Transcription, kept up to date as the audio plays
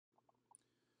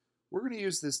We're going to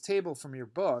use this table from your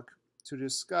book to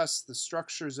discuss the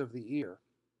structures of the ear.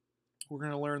 We're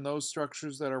going to learn those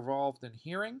structures that are involved in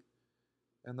hearing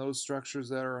and those structures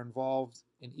that are involved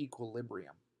in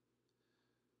equilibrium.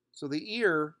 So the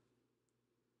ear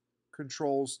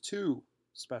controls two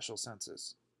special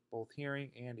senses, both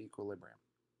hearing and equilibrium.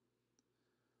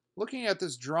 Looking at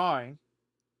this drawing,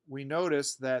 we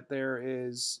notice that there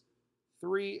is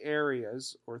three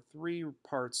areas or three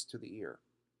parts to the ear.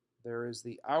 There is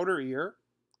the outer ear,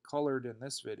 colored in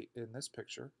this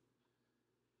picture,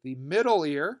 the middle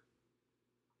ear,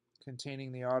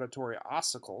 containing the auditory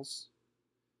ossicles,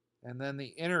 and then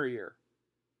the inner ear,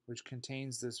 which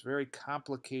contains this very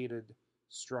complicated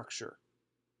structure.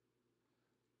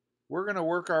 We're going to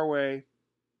work our way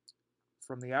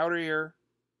from the outer ear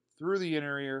through the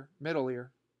inner ear, middle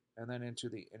ear, and then into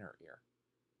the inner ear.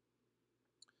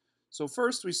 So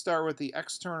first we start with the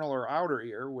external or outer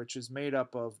ear, which is made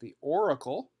up of the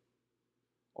auricle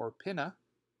or pinna,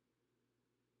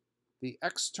 the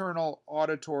external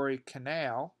auditory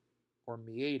canal or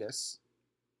meatus,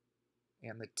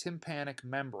 and the tympanic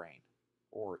membrane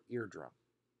or eardrum.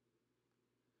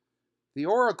 The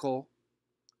auricle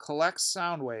collects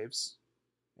sound waves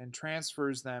and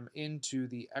transfers them into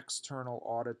the external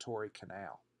auditory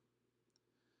canal.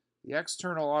 The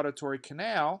external auditory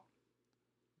canal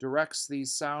directs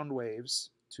these sound waves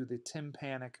to the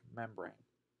tympanic membrane.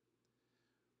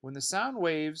 When the sound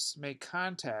waves make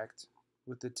contact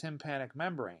with the tympanic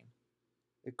membrane,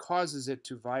 it causes it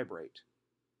to vibrate.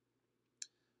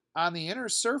 On the inner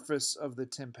surface of the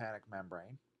tympanic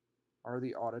membrane are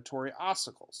the auditory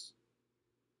ossicles.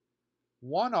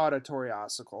 One auditory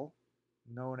ossicle,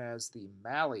 known as the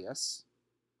malleus,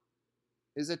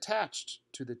 is attached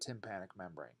to the tympanic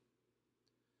membrane.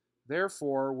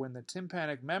 Therefore, when the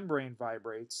tympanic membrane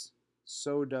vibrates,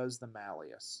 so does the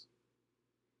malleus.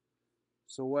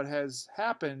 So what has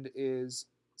happened is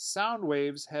sound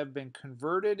waves have been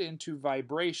converted into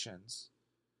vibrations,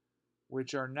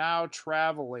 which are now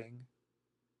traveling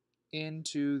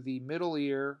into the middle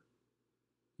ear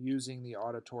using the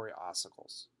auditory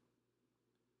ossicles.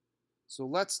 So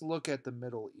let's look at the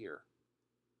middle ear.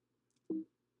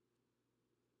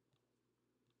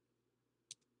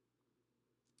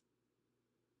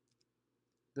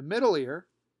 The middle ear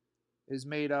is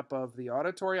made up of the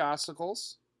auditory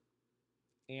ossicles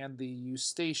and the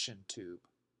eustachian tube,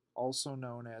 also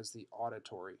known as the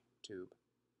auditory tube.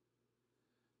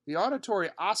 The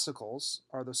auditory ossicles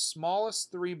are the smallest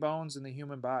three bones in the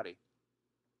human body.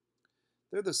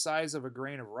 They're the size of a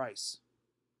grain of rice.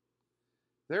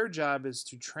 Their job is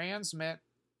to transmit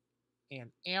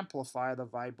and amplify the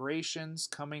vibrations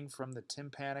coming from the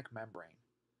tympanic membrane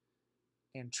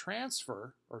and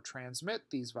transfer or transmit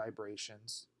these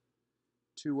vibrations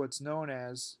to what's known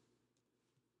as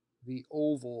the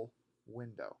oval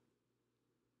window.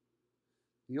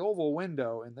 The oval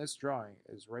window in this drawing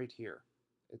is right here.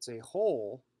 It's a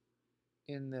hole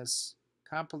in this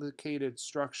complicated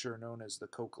structure known as the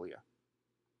cochlea.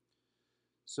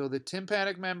 So the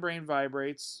tympanic membrane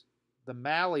vibrates, the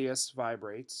malleus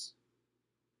vibrates,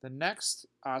 the next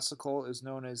ossicle is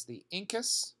known as the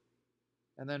incus,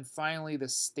 and then finally the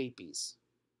stapes.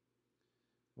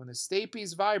 When the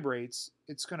stapes vibrates,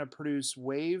 it's going to produce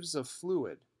waves of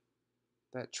fluid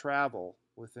that travel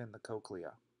within the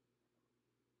cochlea.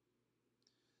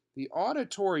 The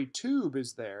auditory tube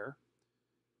is there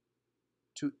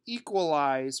to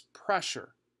equalize pressure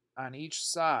on each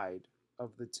side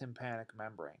of the tympanic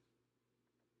membrane.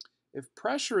 If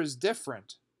pressure is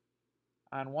different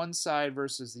on one side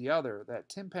versus the other, that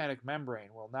tympanic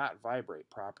membrane will not vibrate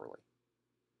properly.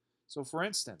 So for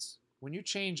instance, when you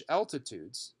change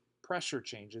altitudes, pressure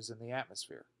changes in the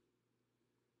atmosphere.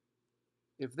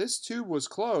 If this tube was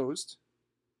closed,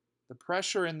 the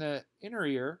pressure in the inner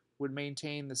ear would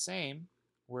maintain the same,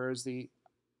 whereas the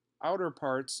outer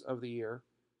parts of the ear,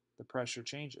 the pressure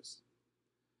changes.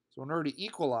 So in order to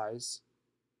equalize,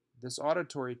 this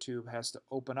auditory tube has to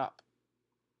open up.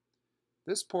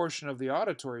 This portion of the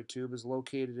auditory tube is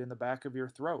located in the back of your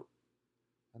throat,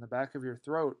 and the back of your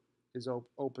throat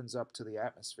opens up to the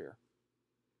atmosphere.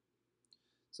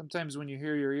 Sometimes when you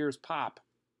hear your ears pop,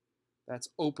 that's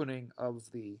opening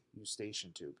of the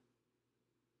eustachian tube.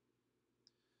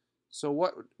 So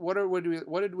what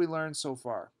did we learn so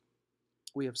far?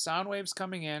 We have sound waves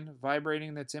coming in,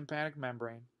 vibrating the tympanic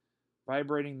membrane,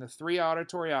 vibrating the three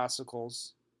auditory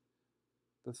ossicles,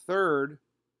 the third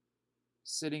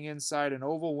sitting inside an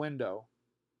oval window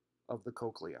of the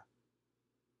cochlea.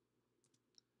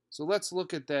 So let's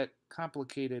look at that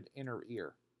complicated inner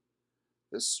ear.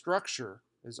 This structure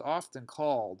is often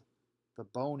called the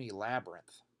bony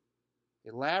labyrinth.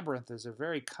 A labyrinth is a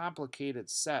very complicated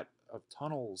set of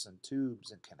tunnels and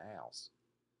tubes and canals.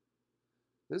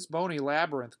 This bony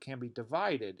labyrinth can be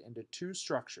divided into two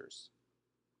structures: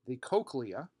 the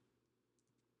cochlea,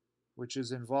 which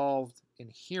is involved in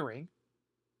hearing,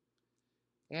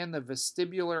 and the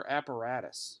vestibular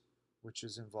apparatus, which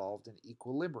is involved in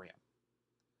equilibrium.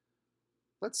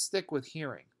 Let's stick with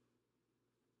hearing.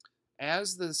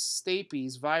 As the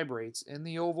stapes vibrates in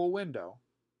the oval window,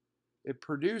 it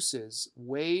produces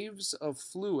waves of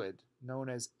fluid known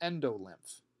as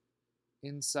endolymph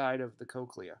inside of the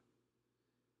cochlea.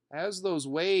 As those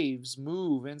waves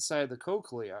move inside the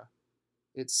cochlea,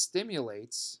 it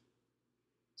stimulates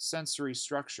sensory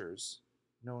structures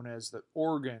known as the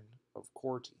organ of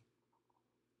Corti.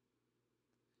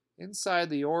 Inside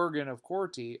the organ of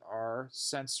Corti are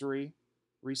sensory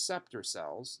receptor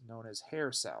cells known as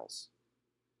hair cells.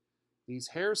 These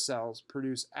hair cells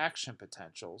produce action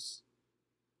potentials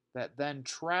that then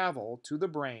travel to the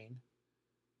brain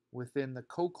within the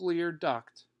cochlear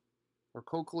duct or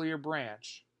cochlear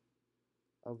branch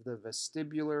of the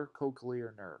vestibular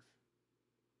cochlear nerve.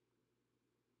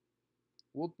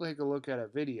 We'll take a look at a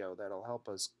video that'll help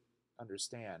us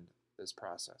understand this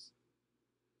process.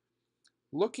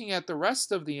 Looking at the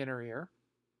rest of the inner ear,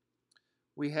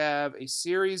 we have a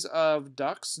series of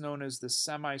ducts known as the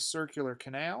semicircular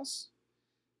canals,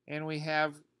 and we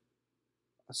have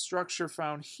a structure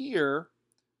found here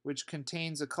which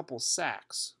contains a couple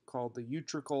sacs called the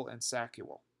utricle and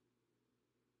saccule.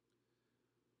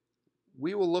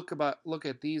 We will look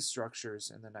at these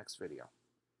structures in the next video.